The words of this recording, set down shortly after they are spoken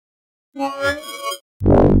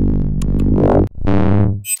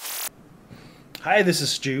Hi, this is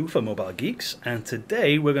Stu for Mobile Geeks, and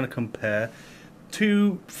today we're going to compare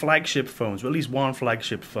two flagship phones, or at least one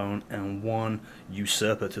flagship phone and one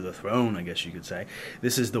usurper to the throne, I guess you could say.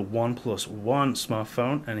 This is the OnePlus One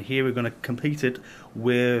smartphone, and here we're going to compete it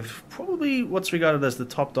with probably what's regarded as the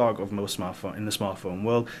top dog of most smartphone in the smartphone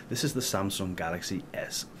world. This is the Samsung Galaxy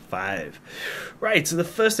S5. Right, so the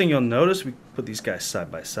first thing you'll notice, we put these guys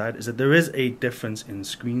side by side, is that there is a difference in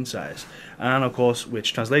screen size, and of course,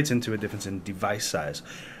 which translates into a difference in device size.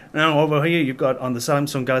 Now over here you've got, on the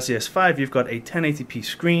Samsung Galaxy S5, you've got a 1080p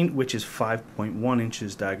screen which is 5.1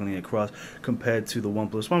 inches diagonally across, compared to the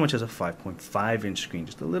OnePlus One, which has a 5.5 inch screen,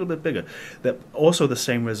 just a little bit bigger. They're also the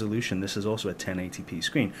same resolution. This is also a 1080p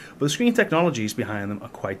screen, but the screen technologies behind them are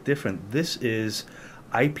quite different. This is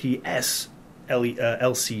IPS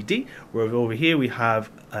LCD, where over here we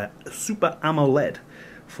have a Super AMOLED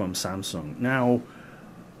from Samsung. Now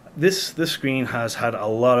this screen has had a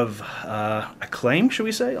lot of acclaim, shall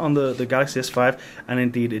we say, on the Galaxy S5, and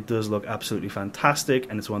indeed it does look absolutely fantastic,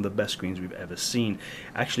 and it's one of the best screens we've ever seen.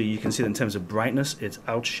 Actually, you can see that in terms of brightness, it's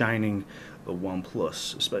outshining the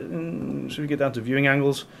OnePlus. Should we get down to viewing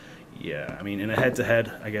angles? Yeah, I mean, in a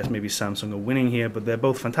head-to-head, I guess maybe Samsung are winning here, but they're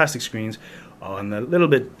both fantastic screens on a little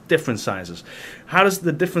bit different sizes. How does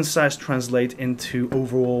the different size translate into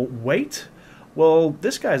overall weight? Well,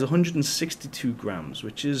 this guy is 162 grams,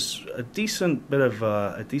 which is a decent bit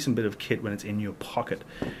of kit when it's in your pocket.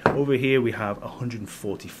 Over here we have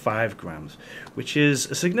 145 grams, which is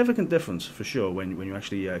a significant difference for sure when you're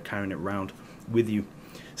actually carrying it around with you.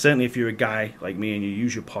 Certainly, if you're a guy like me and you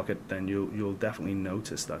use your pocket, then you'll definitely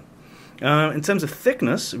notice that. In terms of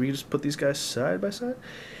thickness, we just put these guys side by side.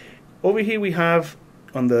 Over here we have,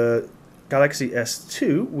 on the Galaxy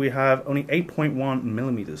S2, we have only 8.1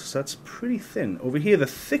 millimeters, so that's pretty thin. Over here, the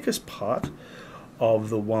thickest part of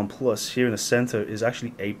the OnePlus here in the center is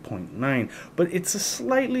actually 8.9, but it's a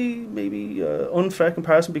slightly maybe unfair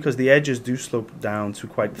comparison because the edges do slope down to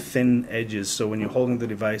quite thin edges, so when you're holding the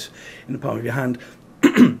device in the palm of your hand,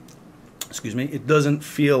 excuse me, it doesn't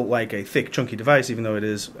feel like a thick, chunky device, even though it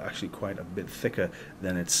is actually quite a bit thicker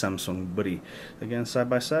than its Samsung buddy. Again, side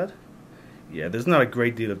by side. Yeah, there's not a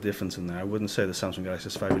great deal of difference in there. I wouldn't say the Samsung Galaxy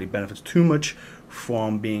S5 really benefits too much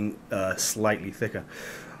from being slightly thicker.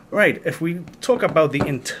 Right, if we talk about the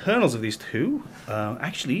internals of these two,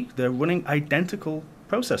 actually, they're running identical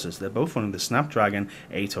processors. They're both running the Snapdragon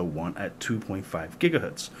 801 at 2.5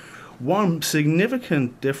 gigahertz. One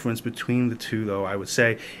significant difference between the two, though, I would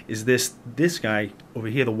say, is this guy over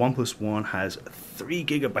here, the OnePlus One, has 3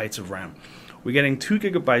 gigabytes of RAM. We're getting 2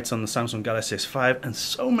 gigabytes on the Samsung Galaxy S5, and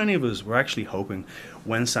so many of us were actually hoping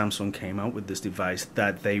when Samsung came out with this device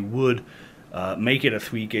that they would make it a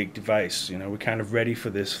 3 gig device. You know, we're kind of ready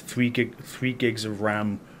for this 3 gigs of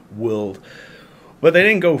RAM world. But they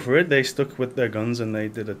didn't go for it. They stuck with their guns and they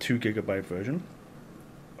did a 2 gigabyte version.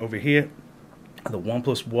 Over here, the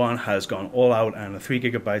OnePlus One has gone all out, and the 3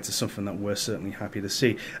 gigabytes is something that we're certainly happy to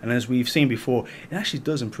see. And as we've seen before, it actually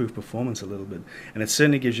does improve performance a little bit, and it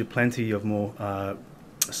certainly gives you plenty of more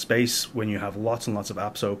space when you have lots and lots of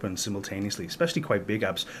apps open simultaneously, especially quite big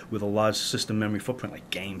apps with a large system memory footprint like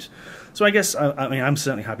games. So I guess I'm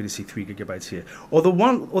certainly happy to see 3 gigabytes here. Or the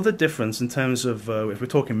one other difference in terms of if we're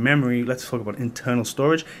talking memory, let's talk about internal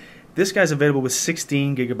storage. This guy's available with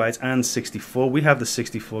 16 gigabytes and 64. We have the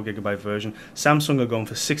 64 gigabyte version. Samsung are going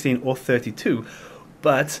for 16 or 32.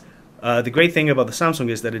 But the great thing about the Samsung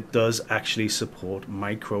is that it does actually support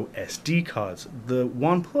micro SD cards. The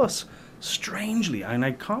OnePlus, strangely, and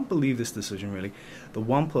I can't believe this decision really, the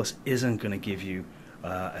OnePlus isn't going to give you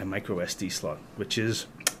a micro SD slot, which is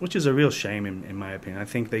a real shame in my opinion. I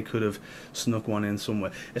think they could have snuck one in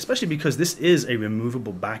somewhere, especially because this is a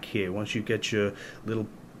removable back here. Once you get your little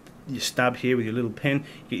you stab here with your little pin,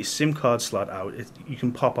 you get your SIM card slot out, you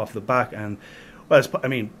can pop off the back, and well, I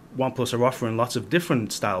mean, OnePlus are offering lots of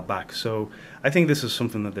different style backs, so I think this is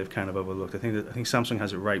something that they've kind of overlooked. I think Samsung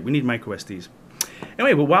has it right. We need micro SDs.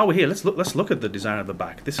 Anyway, but while we're here, let's look at the design of the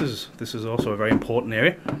back. This is also a very important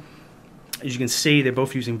area. As you can see, they're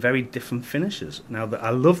both using very different finishes. Now,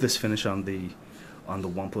 I love this finish on the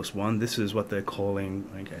OnePlus One. This is what they're calling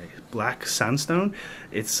like a black sandstone.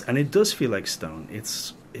 And it does feel like stone.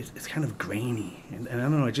 It's kind of grainy, and I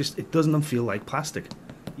don't know, it doesn't feel like plastic,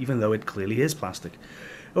 even though it clearly is plastic.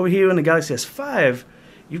 Over here in the Galaxy S5,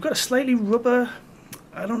 you've got a slightly rubber,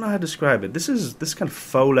 I don't know how to describe it. This kind of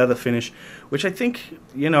faux leather finish, which I think,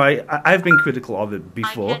 you know, I've been critical of it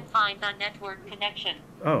before. I can't find the network connection.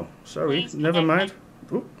 Oh, sorry, Please never mind.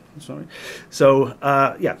 connect. Ooh, sorry. So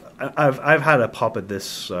yeah, I've had a pop at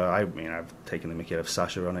this. I mean, I've taken the mickey out of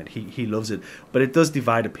Sasha on it. He loves it, but it does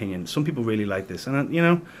divide opinion. Some people really like this, and you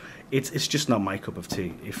know, it's just not my cup of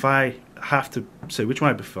tea. If I have to say which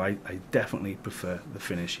one I prefer, I definitely prefer the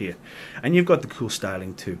finish here. And you've got the cool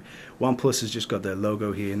styling too. OnePlus has just got their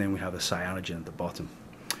logo here, and then we have the cyanogen at the bottom.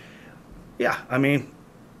 Yeah, I mean,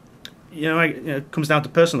 it comes down to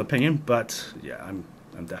personal opinion, but yeah, I'm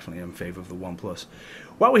definitely in favor of the OnePlus.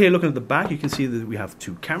 While we're here looking at the back, you can see that we have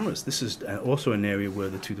two cameras. This is also an area where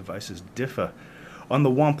the two devices differ. On the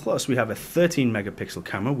OnePlus, we have a 13 megapixel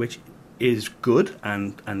camera, which is good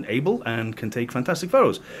and able and can take fantastic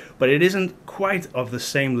photos, but it isn't quite of the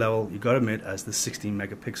same level, you got to admit, as the 16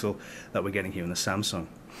 megapixel that we're getting here in the Samsung.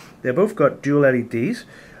 They've both got dual LEDs,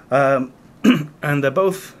 and they're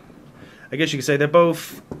both, I guess you could say, they're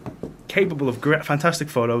both capable of fantastic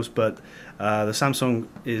photos, but the Samsung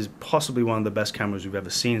is possibly one of the best cameras we've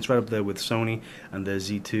ever seen. It's right up there with Sony and their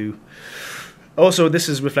Z2. Also, this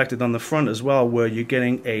is reflected on the front as well, where you're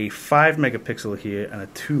getting a 5 megapixel here and a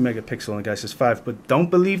 2 megapixel on the Galaxy S5. But don't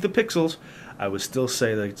believe the pixels. I would still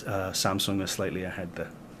say that Samsung is slightly ahead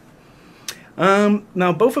there.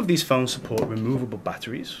 Now, both of these phones support removable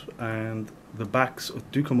batteries, and the backs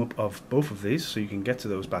do come up of both of these, so you can get to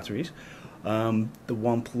those batteries. The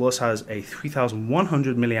OnePlus has a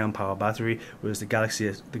 3,100 milliamp hour battery, whereas the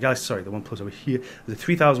OnePlus over here has a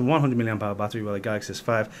 3,100 milliamp hour battery, while the Galaxy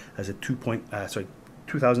S5 has a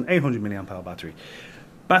 2,800 milliamp hour battery.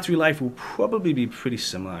 Battery life will probably be pretty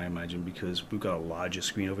similar, I imagine, because we've got a larger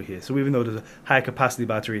screen over here. So even though there's a high capacity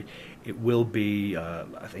battery, it will be,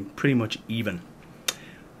 I think, pretty much even.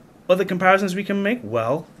 Other comparisons we can make,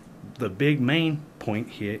 well, the big main point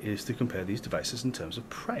here is to compare these devices in terms of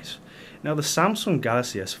price. Now, the Samsung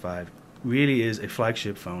Galaxy S5 really is a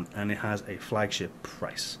flagship phone, and it has a flagship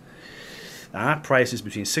price. Now, that price is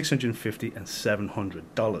between $650 and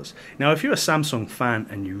 $700. Now, if you're a Samsung fan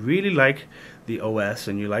and you really like the OS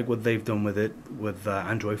and you like what they've done with it with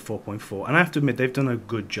Android 4.4, and I have to admit they've done a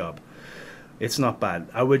good job. It's not bad.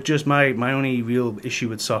 I would just, my only real issue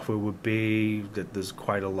with software would be that there's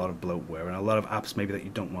quite a lot of bloatware and a lot of apps maybe that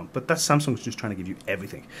you don't want. But that's Samsung's just trying to give you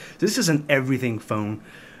everything. So this is an everything phone,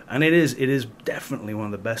 and it is definitely one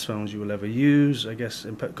of the best phones you will ever use. I guess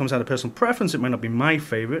it comes down to personal preference. It might not be my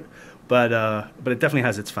favorite, but it definitely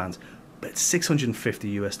has its fans. But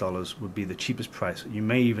 $650 US would be the cheapest price. You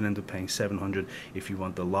may even end up paying $700 if you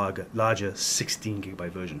want the larger 16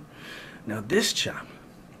 gigabyte version. Now this chap.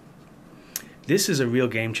 This is a real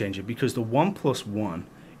game changer, because the OnePlus One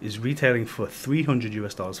is retailing for $300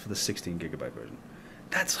 US for the 16 gigabyte version.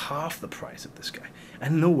 That's half the price of this guy,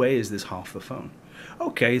 and no way is this half the phone.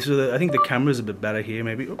 Okay, so I think the camera's a bit better here,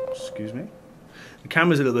 maybe. Oops, excuse me. The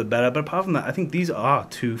camera's a little bit better, but apart from that, I think these are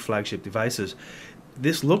two flagship devices.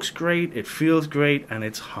 This looks great, it feels great, and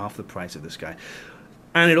it's half the price of this guy.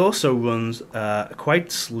 And it also runs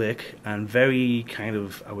quite slick and very kind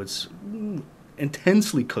of, I would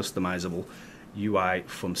intensely customizable UI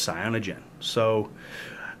from Cyanogen. So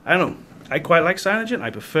I don't know, I quite like Cyanogen. I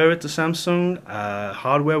prefer it to Samsung.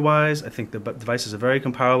 Hardware wise, I think the devices are very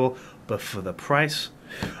comparable, but for the price,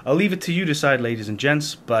 I'll leave it to you to decide, ladies and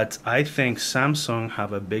gents, but I think Samsung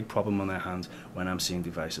have a big problem on their hands when I'm seeing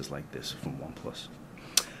devices like this from OnePlus.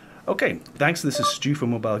 Okay, thanks. This is Stu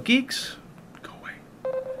from Mobile Geeks. Go away.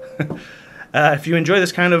 If you enjoy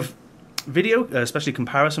this kind of video, especially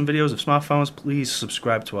comparison videos of smartphones, please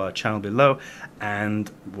subscribe to our channel below,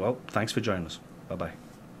 and well, thanks for joining us. Bye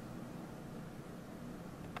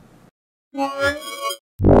bye.